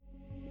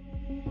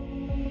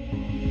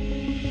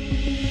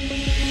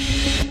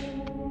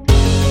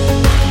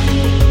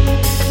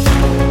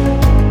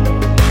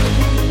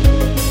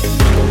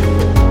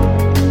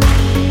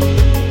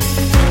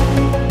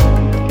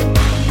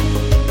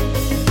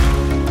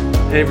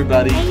Hey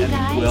everybody, Hey, and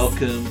guys.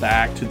 welcome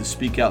back to the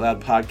Speak Out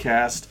Loud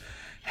podcast.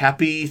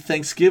 Happy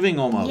Thanksgiving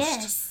almost.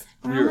 Yes,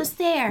 we're almost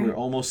there. We're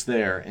almost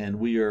there, and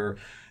we are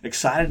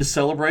excited to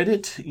celebrate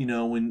it. You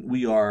know, when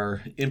we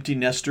are empty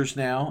nesters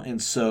now, and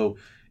so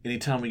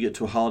anytime we get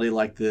to a holiday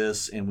like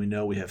this, and we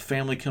know we have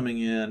family coming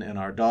in, and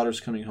our daughter's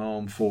coming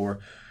home for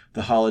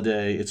the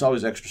holiday, it's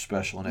always extra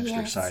special and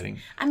extra exciting.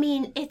 I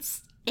mean,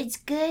 it's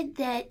good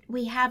that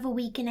we have a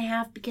week and a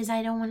half because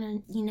I don't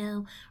want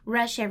to,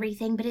 rush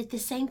everything. But at the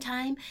same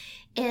time,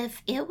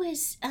 if it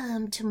was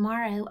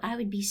tomorrow, I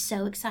would be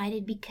so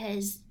excited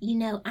because,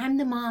 I'm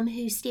the mom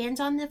who stands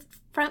on the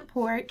front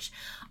porch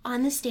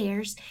on the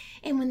stairs.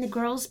 And when the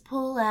girls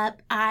pull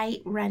up,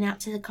 I run out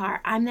to the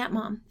car. I'm that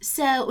mom.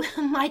 So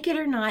like it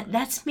or not,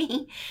 that's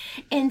me.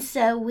 And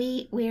so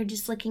we're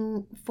just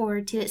looking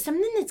forward to it.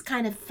 Something that's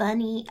kind of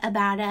funny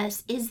about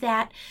us is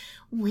that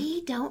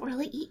we don't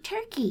really eat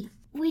turkey.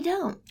 We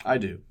don't. I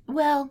do.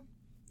 Well,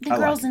 the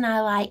girls like and I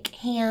like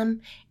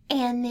ham,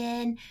 and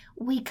then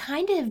we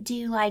kind of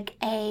do like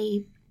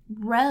a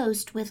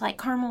roast with like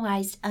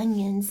caramelized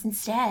onions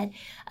instead.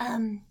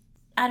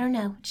 I don't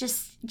know,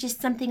 just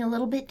something a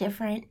little bit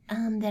different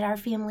that our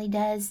family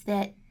does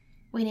that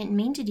we didn't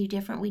mean to do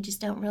different. We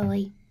just don't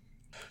really.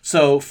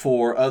 So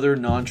for other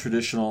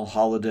non-traditional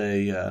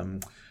holiday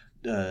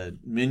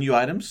menu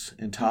items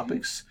and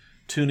topics,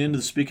 tune into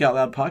the Speak Out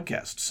Loud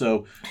podcast.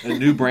 So a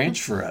new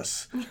branch for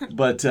us.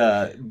 But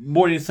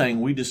more than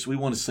anything, we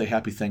want to say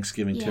happy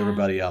Thanksgiving to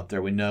everybody out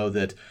there. We know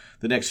that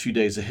the next few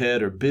days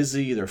ahead are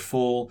busy, they're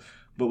full,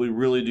 but we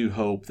really do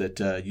hope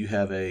that you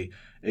have a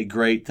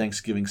great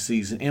Thanksgiving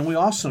season. And we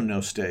also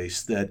know,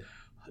 Stace, that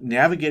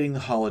navigating the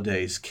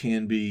holidays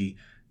can be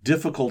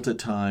difficult at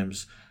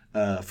times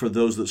for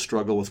those that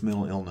struggle with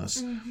mental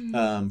illness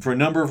for a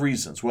number of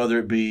reasons, whether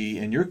it be,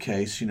 in your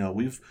case,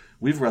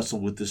 we've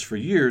wrestled with this for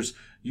years.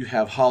 You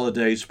have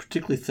holidays,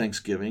 particularly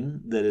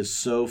Thanksgiving, that is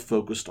so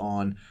focused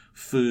on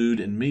food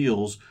and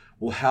meals.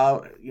 Well,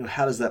 how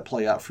does that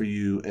play out for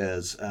you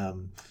as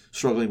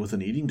struggling with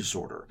an eating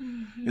disorder?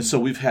 And so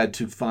we've had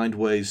to find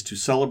ways to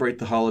celebrate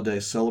the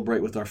holidays,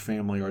 celebrate with our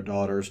family, our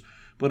daughters,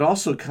 but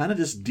also kind of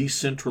just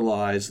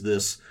decentralize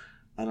this,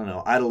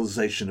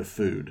 idolization of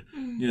food,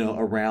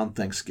 around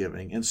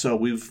Thanksgiving. And so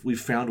we've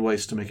found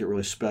ways to make it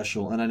really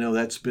special. And I know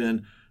that's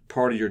been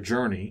part of your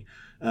journey,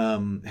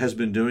 has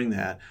been doing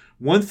that.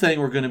 One thing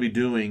we're going to be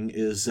doing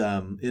is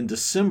in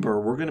December,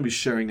 we're going to be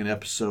sharing an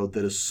episode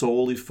that is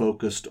solely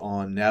focused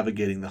on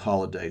navigating the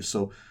holidays.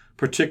 So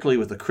particularly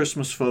with a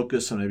Christmas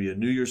focus and maybe a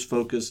New Year's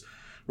focus,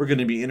 we're going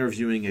to be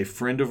interviewing a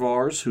friend of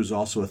ours who's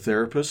also a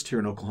therapist here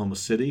in Oklahoma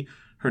City.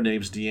 Her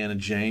name's Deanna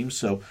James.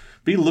 So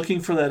be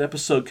looking for that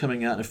episode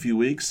coming out in a few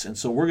weeks. And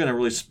so we're going to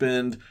really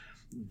spend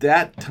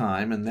that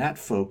time and that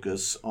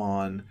focus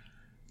on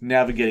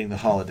navigating the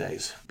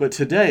holidays. But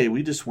today,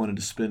 we just wanted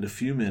to spend a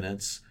few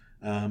minutes.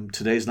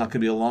 Today's not going to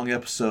be a long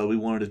episode. We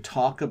wanted to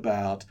talk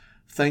about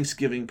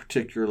Thanksgiving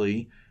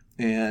particularly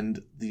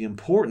and the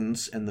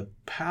importance and the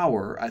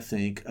power, I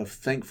think, of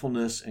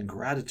thankfulness and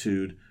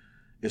gratitude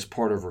as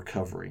part of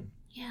recovery.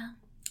 Yeah.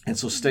 And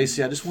so,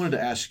 Stacy, I just wanted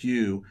to ask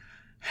you,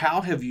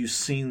 how have you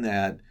seen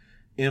that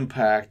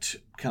impact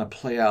kind of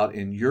play out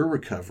in your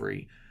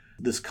recovery,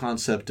 this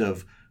concept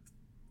of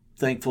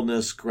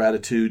thankfulness,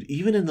 gratitude,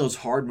 even in those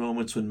hard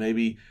moments when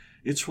maybe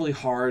it's really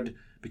hard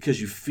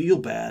because you feel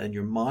bad and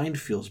your mind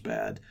feels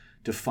bad,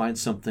 to find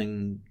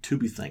something to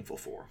be thankful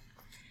for?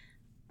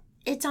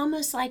 It's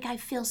almost like I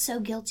feel so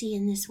guilty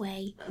in this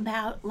way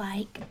about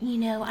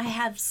I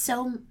have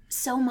so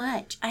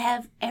much. I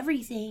have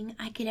everything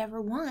I could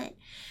ever want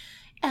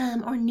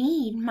or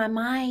need. My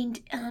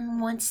mind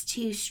wants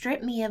to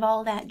strip me of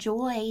all that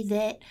joy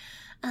that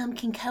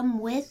can come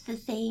with the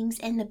things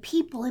and the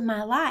people in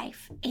my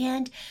life.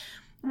 And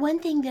one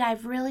thing that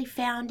I've really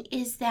found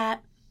is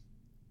that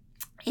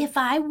if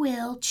I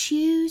will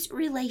choose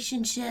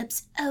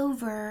relationships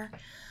over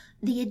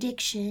the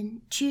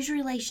addiction, choose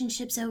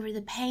relationships over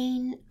the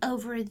pain,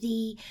 over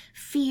the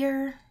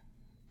fear,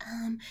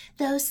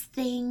 those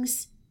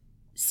things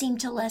seem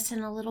to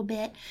lessen a little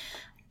bit.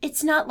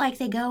 It's not like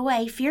they go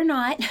away. Fear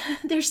not.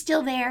 They're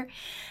still there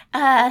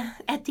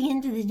at the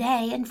end of the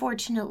day,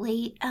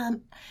 unfortunately.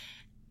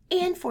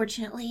 And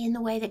fortunately, in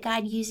the way that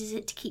God uses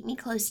it to keep me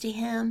close to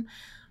Him.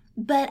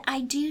 But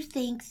I do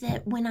think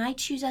that when I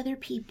choose other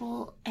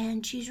people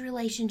and choose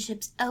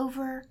relationships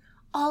over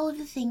all of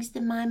the things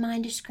that my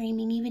mind is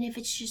screaming, even if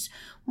it's just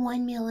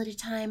one meal at a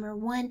time or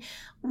one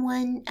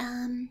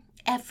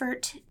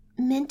effort,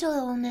 mental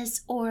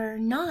illness or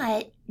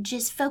not,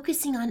 just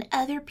focusing on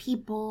other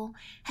people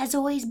has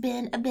always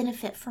been a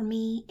benefit for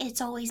me. It's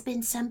always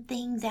been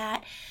something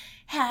that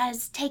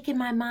has taken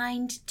my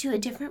mind to a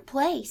different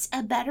place,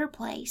 a better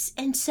place.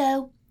 And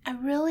so I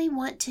really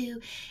want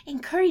to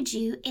encourage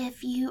you,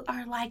 if you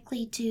are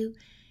likely to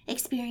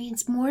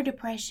experience more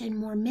depression,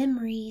 more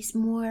memories,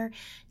 more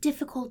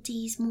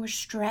difficulties, more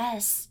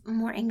stress,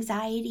 more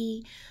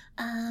anxiety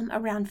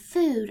around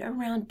food,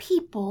 around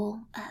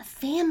people,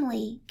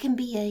 family can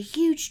be a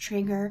huge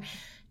trigger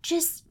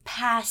just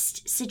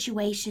past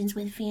situations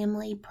with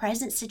family,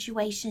 present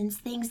situations,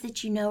 things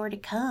that you know are to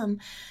come,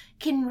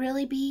 can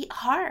really be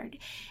hard.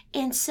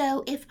 And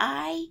so if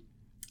I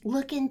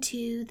look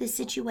into the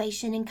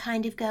situation and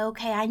kind of go,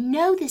 okay, I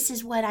know this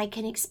is what I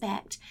can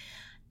expect.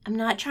 I'm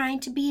not trying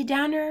to be a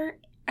downer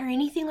or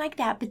anything like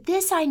that, but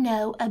this I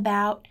know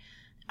about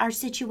our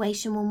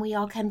situation when we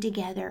all come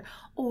together,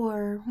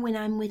 or when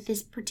I'm with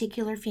this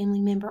particular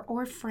family member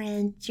or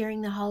friend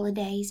during the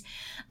holidays.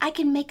 I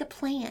can make a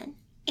plan,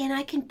 and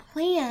I can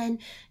plan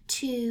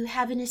to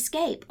have an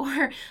escape,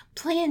 or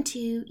plan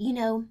to,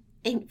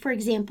 for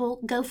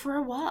example, go for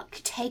a walk,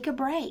 take a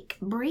break,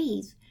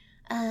 breathe.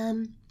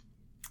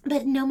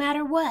 But no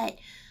matter what,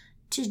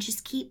 to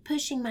just keep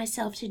pushing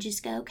myself to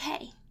just go,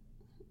 okay,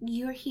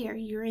 you're here,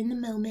 you're in the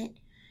moment.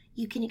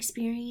 You can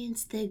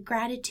experience the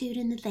gratitude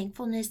and the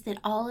thankfulness that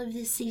all of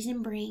this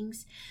season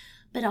brings,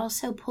 but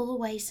also pull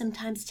away,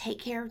 sometimes take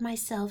care of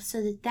myself,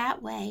 so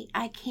that way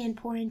I can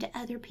pour into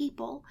other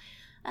people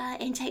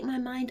and take my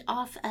mind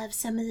off of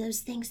some of those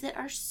things that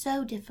are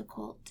so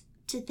difficult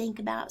to think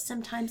about,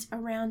 sometimes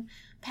around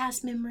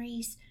past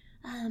memories,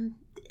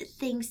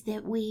 things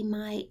that we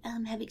might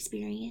have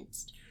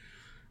experienced.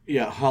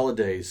 Yeah,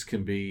 holidays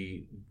can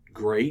be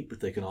great, but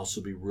they can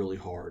also be really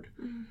hard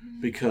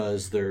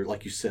because they're,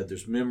 like you said,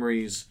 there's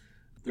memories,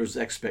 there's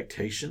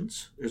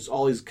expectations. There's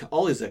all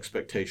these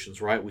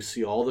expectations, right? We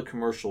see all the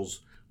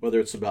commercials, whether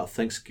it's about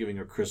Thanksgiving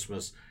or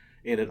Christmas,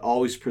 and it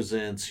always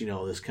presents,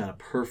 this kind of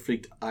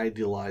perfect,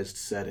 idealized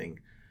setting.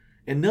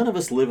 And none of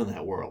us live in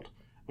that world.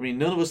 I mean,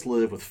 none of us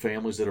live with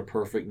families that are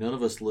perfect. None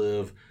of us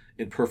live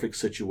in perfect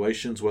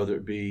situations, whether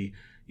it be,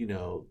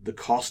 the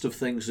cost of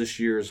things this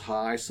year is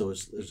high, so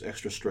there's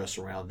extra stress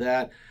around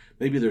that.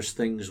 Maybe there's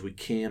things we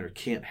can or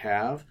can't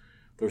have.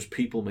 There's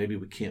people maybe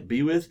we can't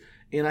be with.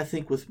 And I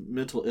think with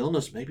mental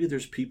illness, maybe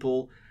there's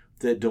people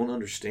that don't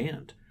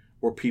understand,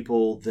 or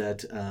people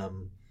that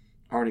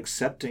aren't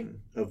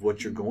accepting of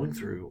what you're going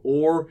through,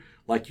 or,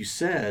 like you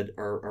said,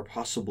 are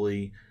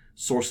possibly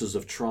sources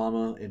of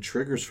trauma and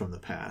triggers from the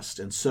past.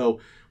 And so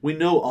we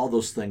know all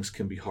those things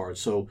can be hard.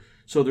 So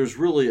there's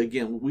really,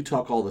 again, we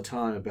talk all the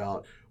time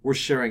about we're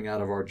sharing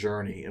out of our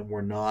journey, and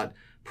we're not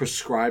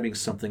prescribing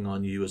something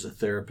on you as a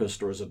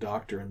therapist or as a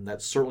doctor. And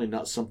that's certainly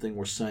not something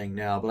we're saying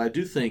now. But I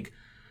do think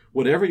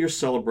whatever your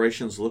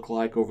celebrations look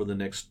like over the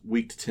next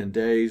week to 10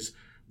 days,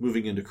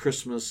 moving into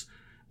Christmas,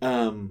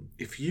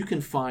 if you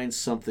can find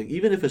something,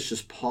 even if it's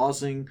just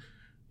pausing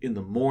in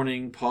the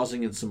morning,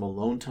 pausing in some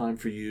alone time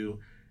for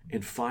you,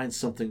 and find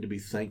something to be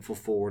thankful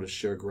for, to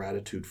share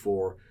gratitude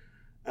for,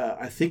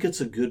 I think it's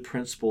a good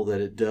principle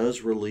that it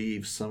does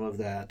relieve some of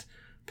that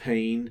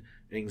pain,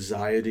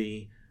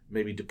 anxiety,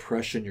 maybe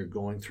depression you're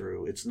going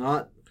through. It's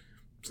not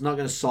going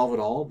to solve it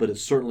all, but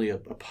it's certainly a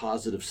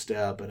positive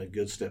step and a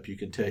good step you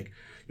can take.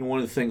 One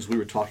of the things we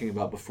were talking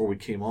about before we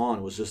came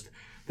on was just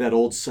that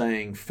old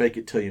saying, fake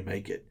it till you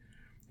make it.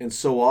 And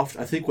so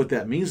often, I think what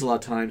that means a lot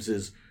of times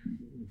is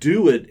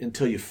do it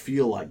until you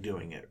feel like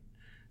doing it.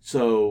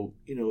 So,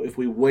 if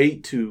we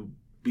wait to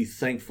be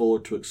thankful or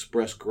to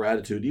express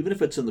gratitude, even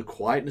if it's in the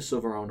quietness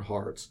of our own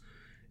hearts,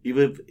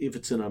 even if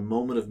it's in a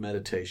moment of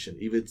meditation,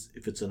 even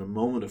if it's in a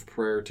moment of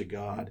prayer to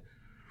God,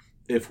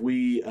 if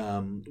we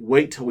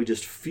wait till we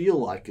just feel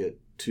like it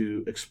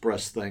to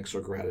express thanks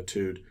or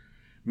gratitude,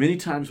 many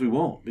times we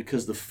won't,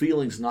 because the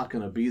feeling's not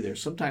going to be there.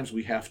 Sometimes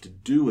we have to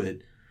do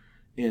it,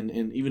 and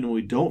even when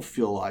we don't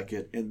feel like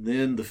it, and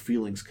then the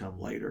feelings come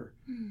later.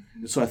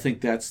 And so I think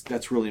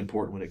that's really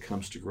important when it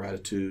comes to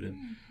gratitude and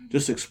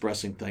just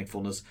expressing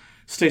thankfulness.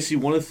 Stacy,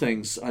 one of the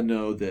things I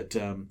know that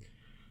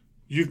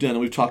you've done, and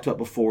we've talked about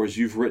before, is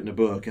you've written a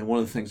book, and one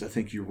of the things I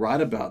think you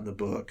write about in the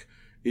book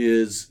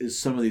is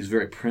some of these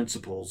very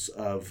principles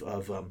of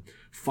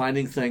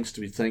finding things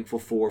to be thankful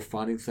for,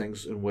 finding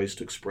things and ways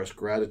to express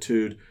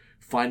gratitude,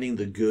 finding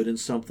the good in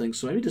something.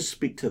 So maybe just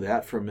speak to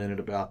that for a minute,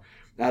 about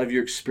out of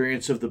your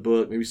experience of the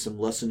book, maybe some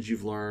lessons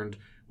you've learned,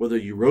 whether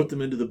you wrote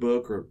them into the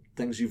book or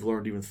things you've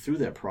learned even through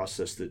that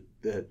process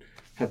that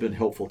have been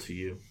helpful to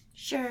you.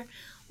 Sure.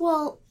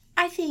 Well,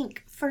 I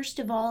think first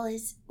of all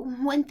is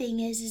one thing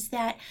is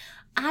that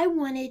I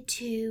wanted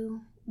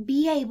to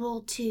be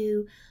able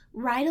to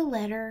write a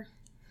letter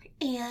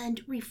and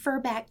refer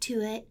back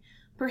to it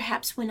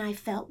perhaps when I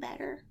felt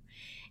better.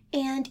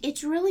 And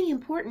it's really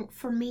important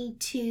for me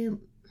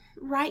to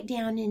write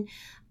down, and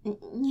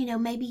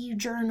maybe you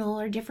journal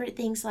or different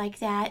things like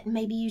that.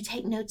 Maybe you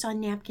take notes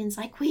on napkins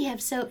like we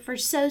have for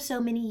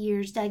so many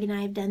years. Doug and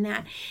I have done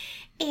that,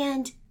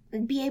 and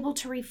be able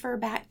to refer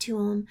back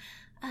to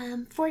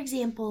them. For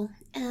example,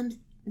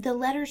 the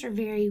letters are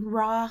very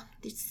raw.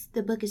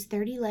 The book is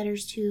 30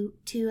 letters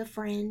to a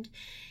friend,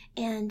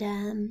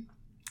 and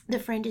the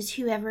friend is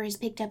whoever has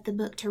picked up the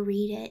book to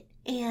read it.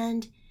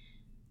 And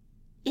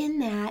in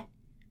that,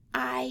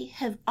 I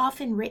have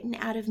often written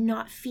out of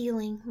not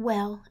feeling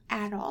well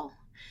at all.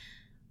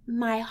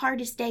 My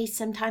hardest days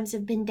sometimes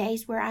have been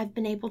days where I've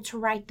been able to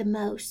write the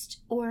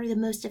most or the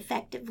most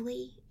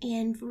effectively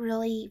and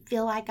really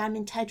feel like I'm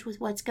in touch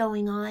with what's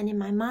going on in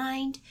my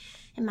mind,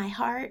 in my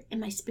heart, in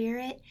my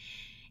spirit.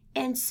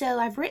 And so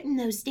I've written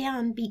those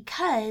down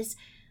because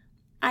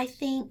I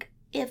think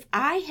if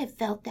I have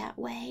felt that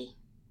way,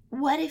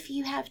 what if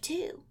you have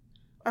too?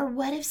 Or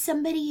what if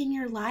somebody in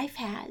your life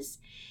has?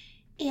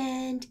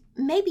 And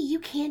maybe you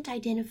can't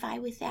identify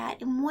with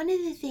that. And one of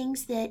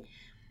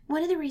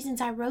the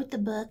reasons I wrote the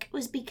book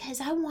was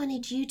because I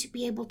wanted you to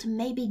be able to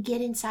maybe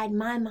get inside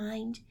my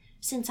mind,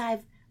 since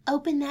I've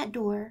opened that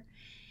door,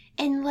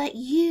 and let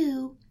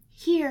you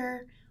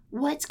hear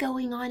what's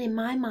going on in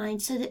my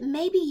mind, so that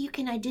maybe you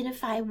can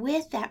identify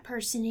with that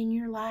person in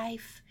your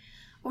life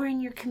or in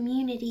your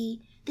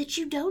community that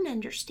you don't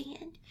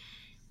understand.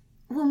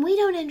 When we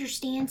don't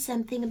understand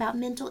something about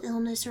mental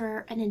illness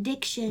or an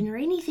addiction or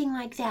anything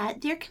like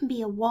that, there can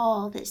be a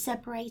wall that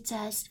separates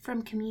us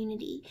from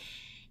community.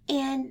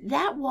 And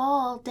that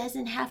wall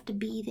doesn't have to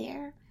be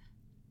there.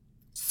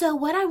 So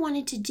what I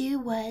wanted to do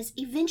was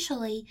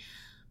eventually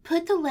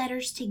put the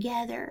letters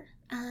together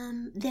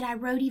that I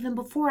wrote even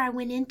before I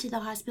went into the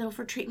hospital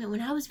for treatment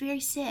when I was very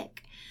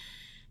sick,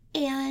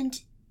 and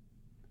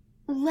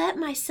let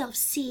myself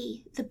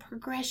see the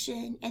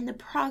progression and the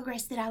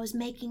progress that I was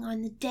making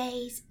on the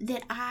days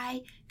that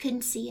I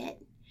couldn't see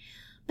it.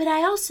 But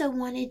I also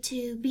wanted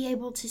to be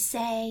able to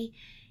say,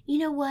 you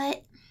know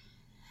what?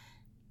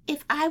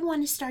 If I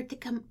want to start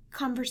the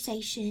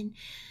conversation,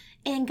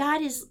 and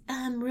God has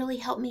really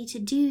helped me to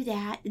do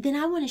that, then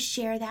I want to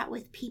share that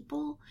with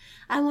people.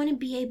 I want to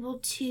be able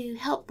to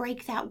help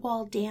break that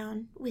wall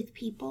down with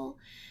people,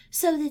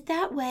 so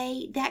that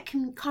way that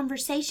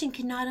conversation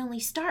can not only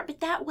start, but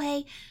that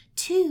way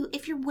too,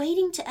 if you're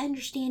waiting to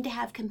understand, to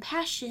have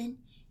compassion,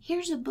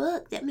 here's a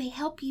book that may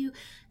help you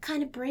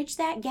kind of bridge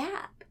that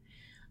gap.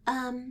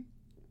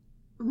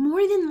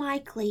 More than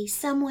likely,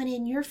 someone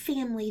in your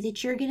family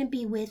that you're going to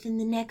be with in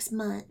the next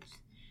month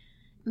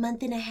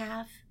and a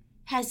half,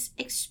 has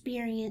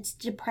experienced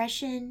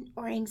depression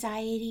or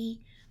anxiety,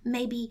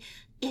 maybe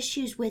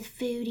issues with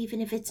food,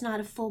 even if it's not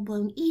a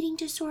full-blown eating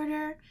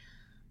disorder.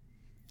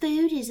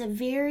 Food is a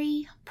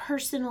very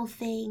personal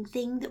thing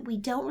that we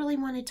don't really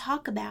want to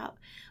talk about,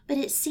 but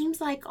it seems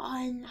like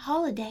on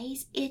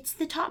holidays, it's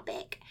the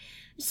topic.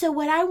 So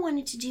what I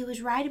wanted to do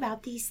was write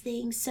about these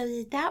things,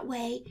 so that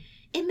way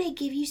it may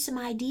give you some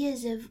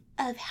ideas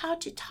of how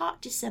to talk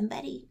to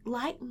somebody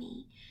like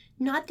me.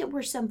 Not that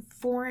we're some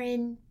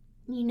foreign,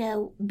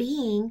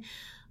 being,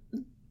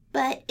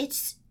 but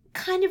it's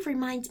kind of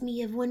reminds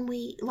me of when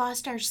we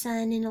lost our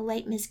son in a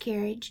late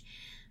miscarriage.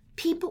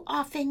 People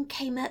often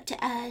came up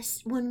to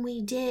us when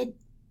we did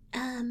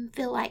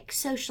feel like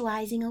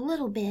socializing a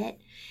little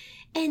bit,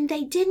 and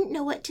they didn't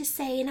know what to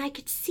say, and I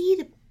could see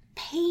the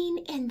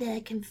pain and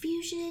the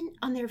confusion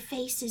on their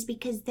faces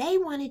because they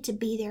wanted to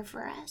be there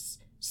for us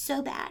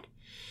so bad.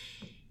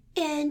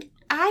 And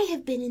I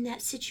have been in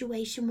that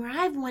situation where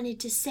I've wanted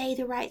to say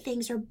the right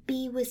things or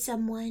be with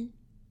someone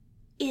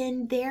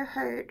in their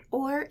hurt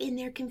or in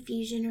their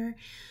confusion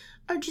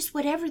or just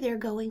whatever they're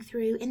going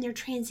through in their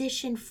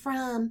transition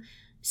from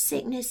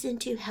sickness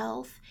into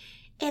health,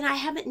 and I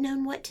haven't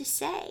known what to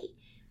say.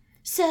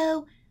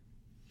 So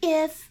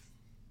if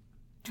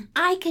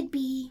I could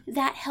be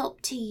that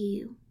help to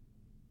you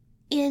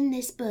in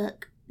this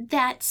book,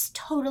 that's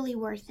totally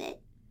worth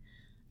it.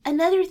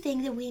 Another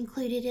thing that we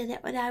included and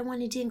that I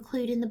wanted to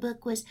include in the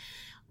book was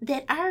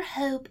that our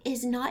hope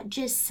is not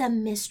just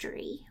some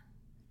mystery,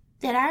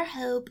 that our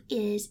hope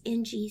is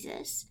in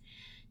Jesus.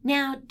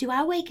 Now, do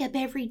I wake up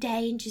every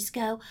day and just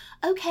go,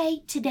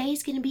 okay,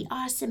 today's going to be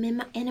awesome,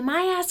 and am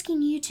I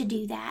asking you to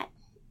do that?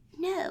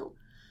 No.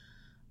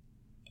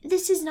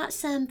 This is not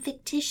some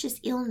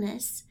fictitious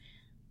illness,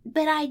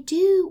 but I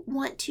do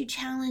want to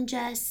challenge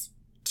us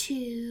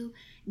to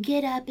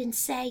get up and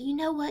say, you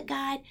know what,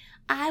 God,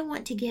 I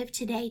want to give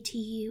today to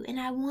you, and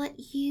I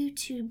want you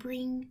to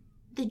bring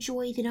the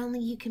joy that only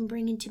you can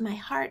bring into my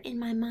heart and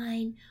my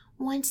mind,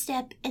 one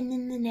step and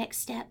then the next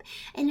step.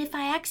 And if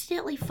I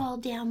accidentally fall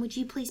down, would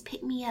you please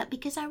pick me up?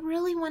 Because I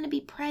really want to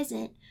be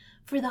present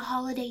for the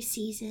holiday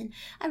season.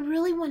 I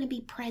really want to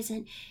be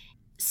present.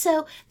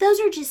 So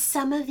those are just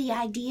some of the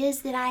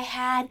ideas that I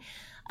had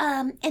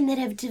and that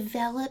have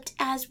developed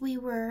as we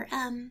were,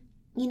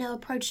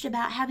 approached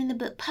about having the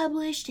book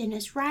published and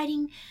us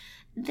writing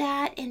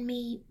that and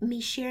me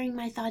sharing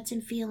my thoughts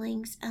and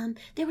feelings.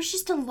 There was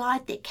just a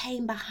lot that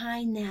came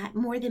behind that,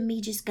 more than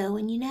me just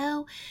going,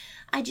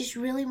 I just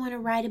really want to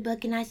write a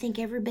book and I think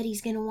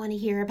everybody's going to want to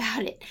hear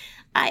about it.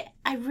 I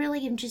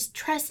really am just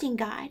trusting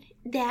God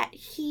that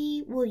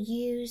He will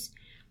use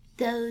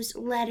those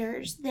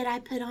letters that I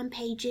put on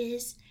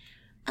pages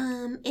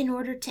in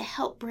order to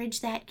help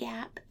bridge that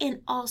gap,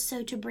 and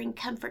also to bring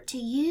comfort to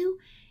you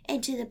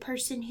and to the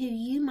person who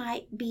you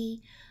might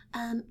be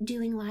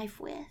doing life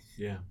with.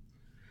 Yeah.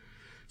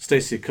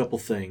 Stacy, a couple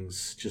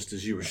things just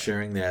as you were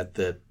sharing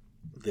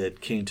that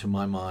came to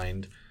my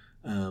mind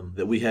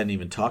that we hadn't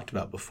even talked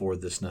about before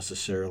this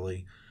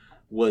necessarily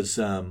was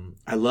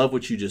I love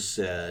what you just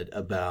said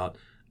about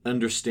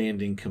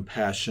understanding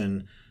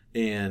compassion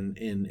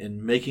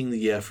and making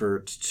the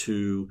effort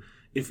to,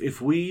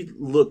 if we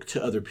look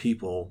to other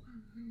people,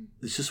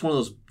 it's just one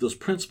of those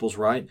principles,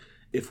 right?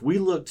 if we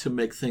look to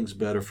make things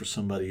better for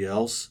somebody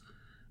else,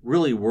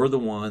 really we're the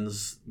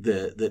ones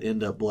that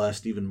end up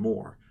blessed even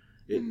more.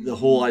 The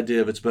whole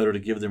idea of it's better to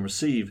give than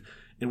receive.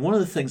 And one of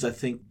the things I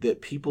think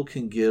that people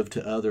can give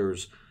to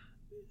others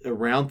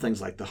around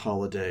things like the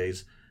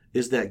holidays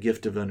is that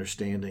gift of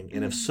understanding.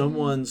 And if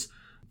someone's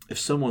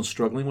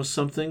struggling with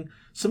something,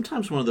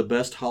 sometimes one of the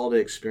best holiday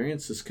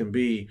experiences can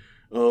be,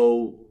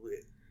 not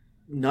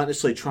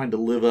necessarily trying to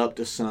live up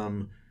to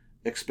some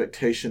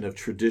expectation of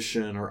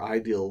tradition or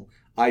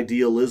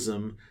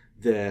idealism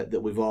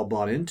that we've all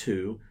bought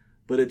into,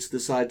 but it's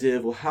this idea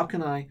of, well, how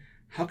can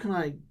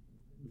I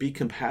be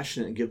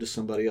compassionate and give to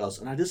somebody else?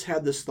 And I just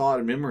had this thought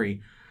and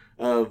memory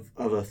of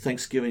a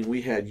Thanksgiving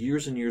we had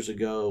years and years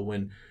ago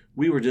when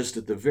we were just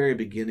at the very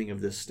beginning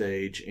of this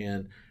stage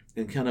and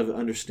kind of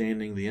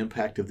understanding the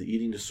impact of the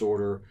eating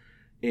disorder.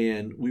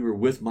 And we were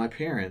with my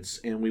parents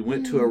and we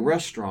went to a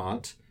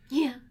restaurant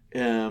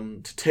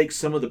to take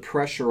some of the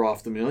pressure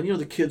off the meal. And,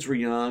 the kids were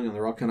young and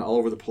they're all kind of all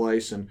over the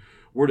place. And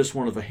we're just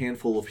one of a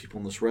handful of people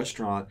in this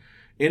restaurant.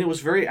 And it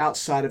was very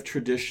outside of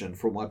tradition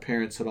for what my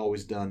parents had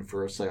always done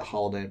for, say, a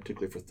holiday, and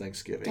particularly for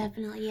Thanksgiving.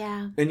 Definitely,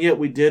 yeah. And yet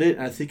we did it,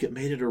 and I think it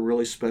made it a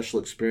really special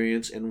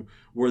experience. And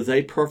were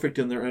they perfect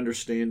in their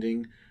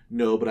understanding?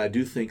 No, but I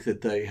do think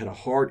that they had a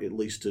heart at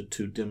least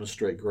to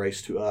demonstrate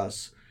grace to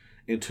us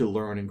and to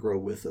learn and grow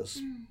with us.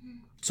 Mm-hmm.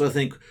 So I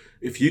think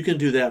if you can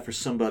do that for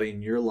somebody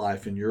in your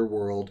life, in your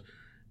world,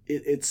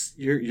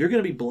 you're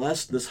going to be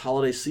blessed this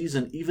holiday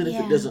season, even if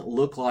it doesn't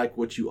look like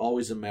what you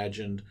always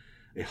imagined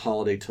a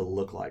holiday to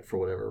look like for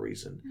whatever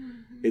reason.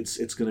 Mm-hmm.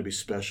 It's going to be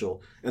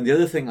special. And the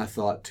other thing I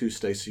thought too,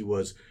 Stacy,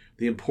 was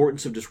the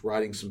importance of just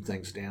writing some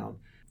things down.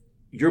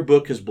 Your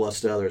book has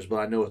blessed others, but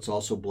I know it's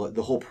also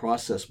the whole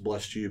process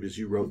blessed you because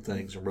you wrote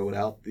things and wrote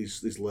out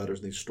these letters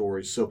and these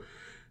stories. So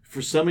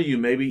for some of you,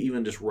 maybe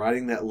even just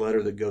writing that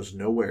letter that goes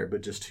nowhere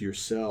but just to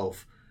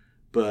yourself,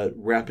 but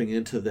wrapping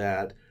into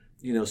that,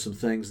 some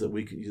things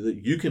that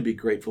you can be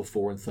grateful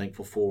for and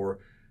thankful for.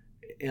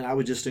 And I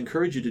would just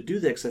encourage you to do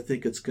that because I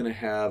think it's going to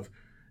have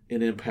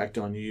an impact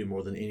on you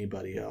more than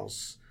anybody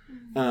else.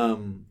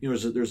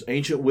 Mm-hmm. There's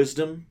ancient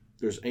wisdom,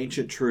 there's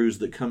ancient truths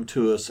that come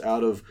to us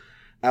out of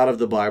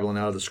the Bible and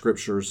out of the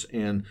Scriptures.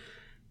 And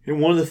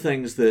one of the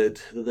things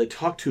that they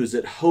talk to is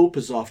that hope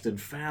is often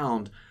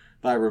found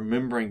by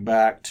remembering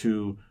back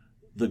to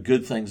the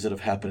good things that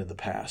have happened in the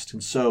past.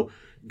 And so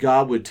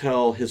God would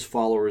tell his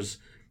followers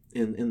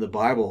in the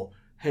Bible,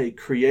 hey,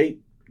 create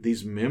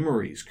these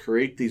memories,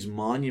 create these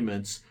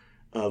monuments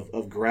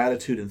of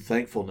gratitude and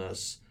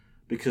thankfulness,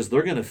 because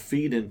they're going to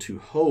feed into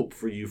hope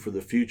for you for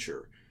the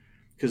future,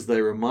 because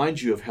they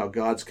remind you of how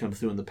God's come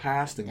through in the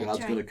past and God's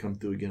going to come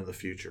through again in the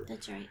future.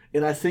 That's right.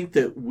 And I think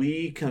that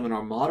we kind of in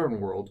our modern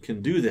world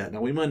can do that.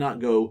 Now, we might not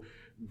go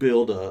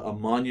build a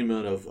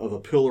monument of a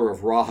pillar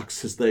of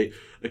rocks as they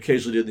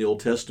occasionally did in the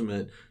Old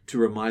Testament to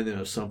remind them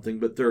of something,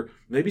 but there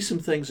may be some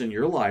things in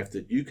your life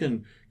that you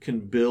can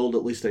build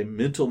at least a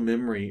mental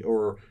memory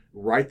or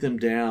write them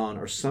down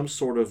or some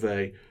sort of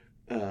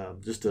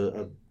just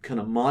a kind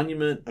of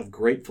monument of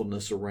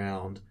gratefulness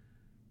around.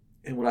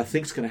 And what I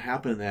think is going to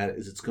happen in that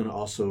is it's going to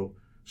also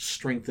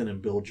strengthen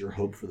and build your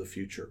hope for the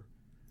future,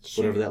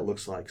 whatever that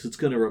looks like. Because it's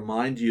going to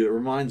remind you, it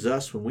reminds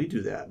us when we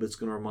do that, but it's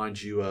going to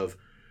remind you of,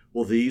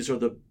 well, this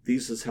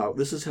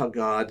is how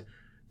God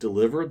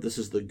delivered. This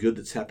is the good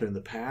that's happened in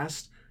the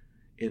past.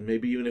 And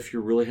maybe even if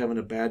you're really having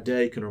a bad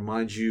day, it can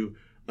remind you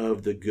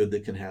of the good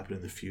that can happen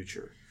in the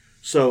future.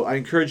 So I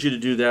encourage you to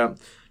do that.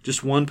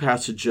 Just one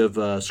passage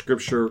of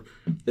Scripture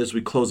as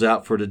we close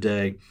out for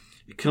today.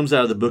 It comes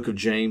out of the book of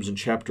James in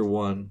chapter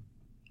 1.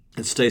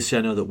 And Stacy,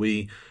 I know that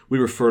we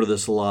refer to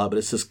this a lot, but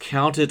it says,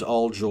 "Count it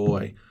all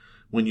joy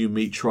when you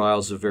meet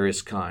trials of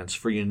various kinds,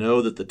 for you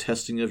know that the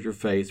testing of your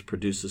faith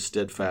produces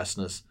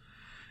steadfastness.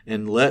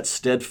 And let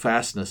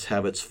steadfastness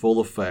have its full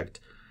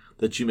effect,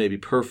 that you may be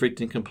perfect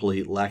and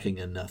complete, lacking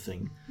in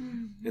nothing."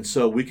 Mm-hmm. And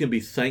so we can be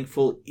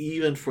thankful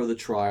even for the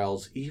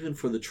trials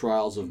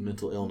of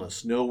mental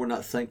illness. No, we're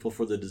not thankful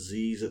for the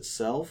disease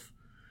itself,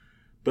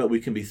 but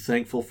we can be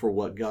thankful for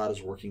what God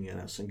is working in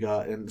us.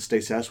 And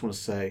Stacey, I just want to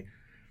say,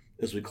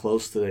 as we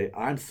close today,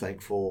 I'm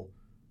thankful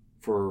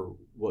for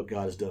what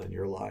God has done in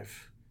your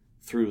life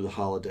through the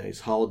holidays.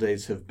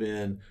 Holidays have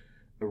been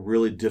a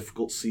really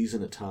difficult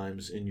season at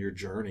times in your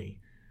journey.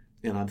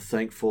 And I'm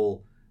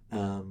thankful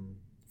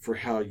for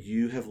how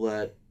you have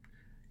let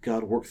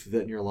God work through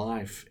that in your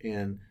life.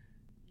 And,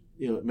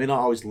 it may not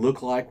always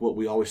look like what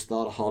we always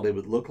thought a holiday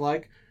would look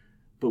like,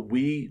 but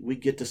we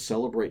get to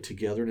celebrate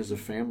together and as a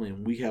family,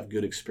 and we have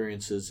good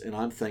experiences. And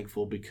I'm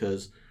thankful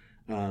because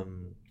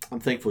I'm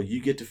thankful you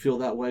get to feel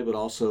that way, but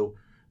also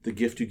the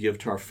gift you give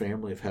to our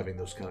family of having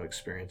those kind of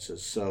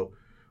experiences. So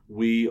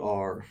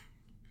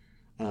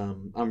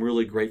I'm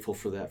really grateful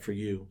for that for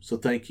you. So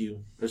thank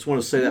you. I just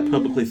want to say that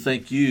publicly.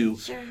 Thank you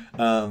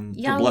for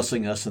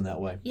blessing us in that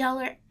way. Y'all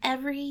are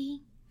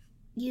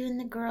you and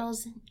the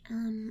girls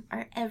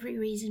are every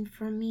reason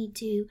for me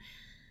to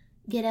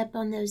get up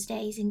on those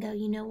days and go,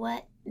 you know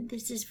what?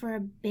 This is for a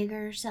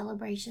bigger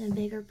celebration, a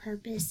bigger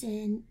purpose,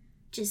 and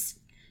just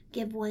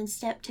give one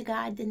step to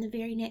God, then the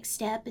very next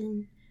step,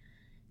 and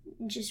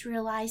just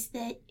realize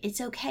that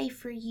it's okay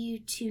for you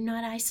to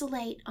not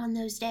isolate on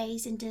those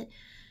days, and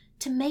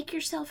to make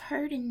yourself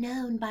heard and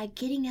known by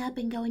getting up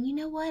and going, you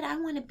know what, I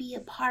want to be a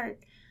part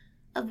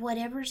of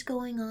whatever's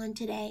going on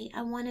today.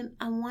 I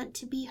want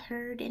to be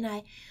heard, and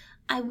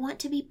I want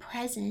to be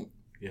present.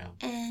 Yeah.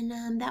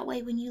 And that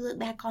way, when you look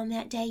back on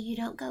that day, you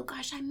don't go,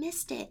 gosh, I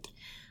missed it.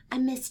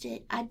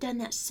 I've done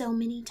that so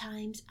many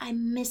times. I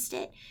missed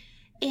it.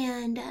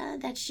 And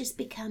that's just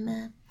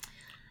become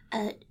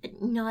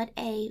not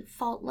a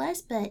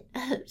faultless, but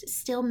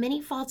still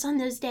many faults on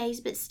those days,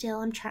 but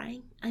still I'm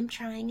trying.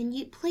 And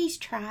you please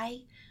try.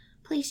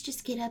 Please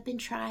just get up and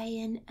try.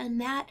 And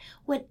that,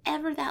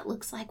 whatever that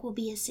looks like, will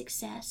be a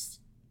success.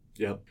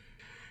 Yep.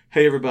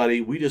 Hey,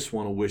 everybody, we just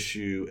want to wish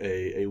you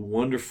a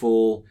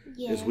wonderful,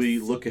 Yes. as we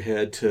look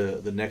ahead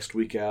to the next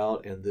week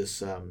out and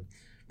this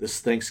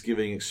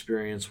Thanksgiving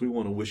experience, we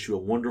want to wish you a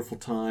wonderful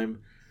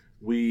time.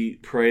 We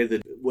pray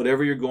that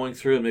whatever you're going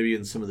through, and maybe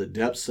in some of the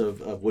depths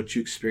of what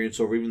you experience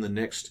over even the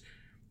next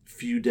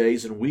few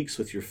days and weeks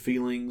with your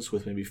feelings,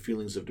 with maybe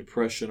feelings of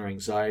depression or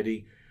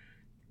anxiety,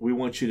 we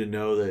want you to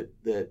know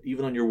that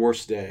even on your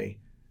worst day,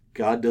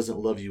 God doesn't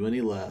love you any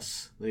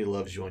less than He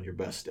loves you on your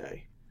best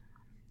day.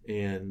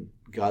 And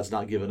God's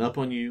not given up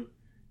on you.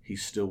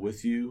 He's still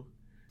with you.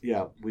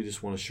 Yeah, we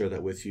just want to share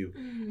that with you.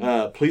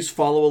 Mm-hmm. Please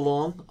follow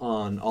along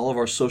on all of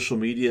our social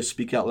media,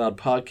 Speak Out Loud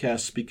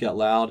Podcast, Speak Out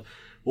Loud.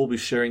 We'll be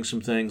sharing some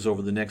things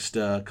over the next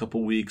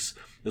couple weeks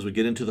as we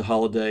get into the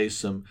holidays,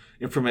 some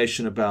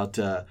information about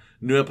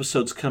new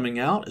episodes coming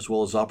out, as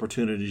well as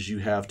opportunities you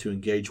have to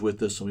engage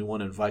with us, and we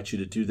want to invite you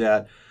to do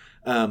that.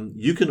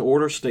 You can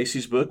order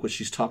Stacy's book, which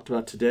she's talked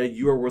about today,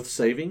 You Are Worth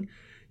Saving.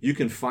 You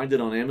can find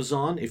it on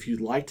Amazon. If you'd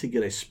like to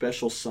get a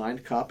special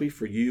signed copy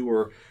for you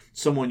or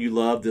someone you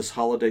love this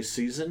holiday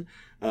season,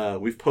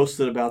 we've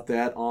posted about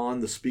that on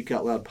the Speak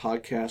Out Loud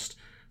podcast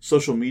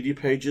social media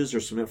pages.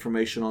 There's some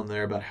information on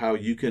there about how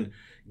you can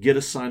get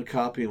a signed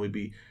copy, and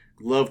we'd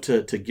love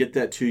to get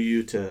that to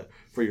you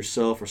for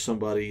yourself or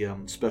somebody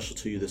special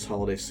to you this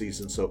holiday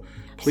season. So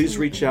please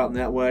reach out in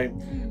that way.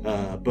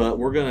 But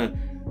we're going to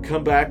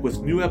come back with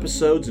new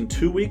episodes in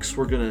 2 weeks.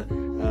 We're going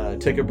to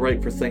take a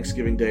break for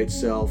Thanksgiving Day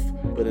itself.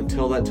 But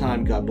until that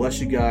time, God bless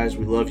you guys.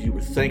 We love you.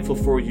 We're thankful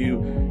for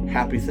you.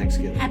 Happy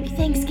Thanksgiving. Happy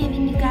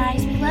Thanksgiving, you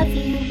guys. We love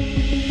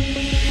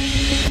you.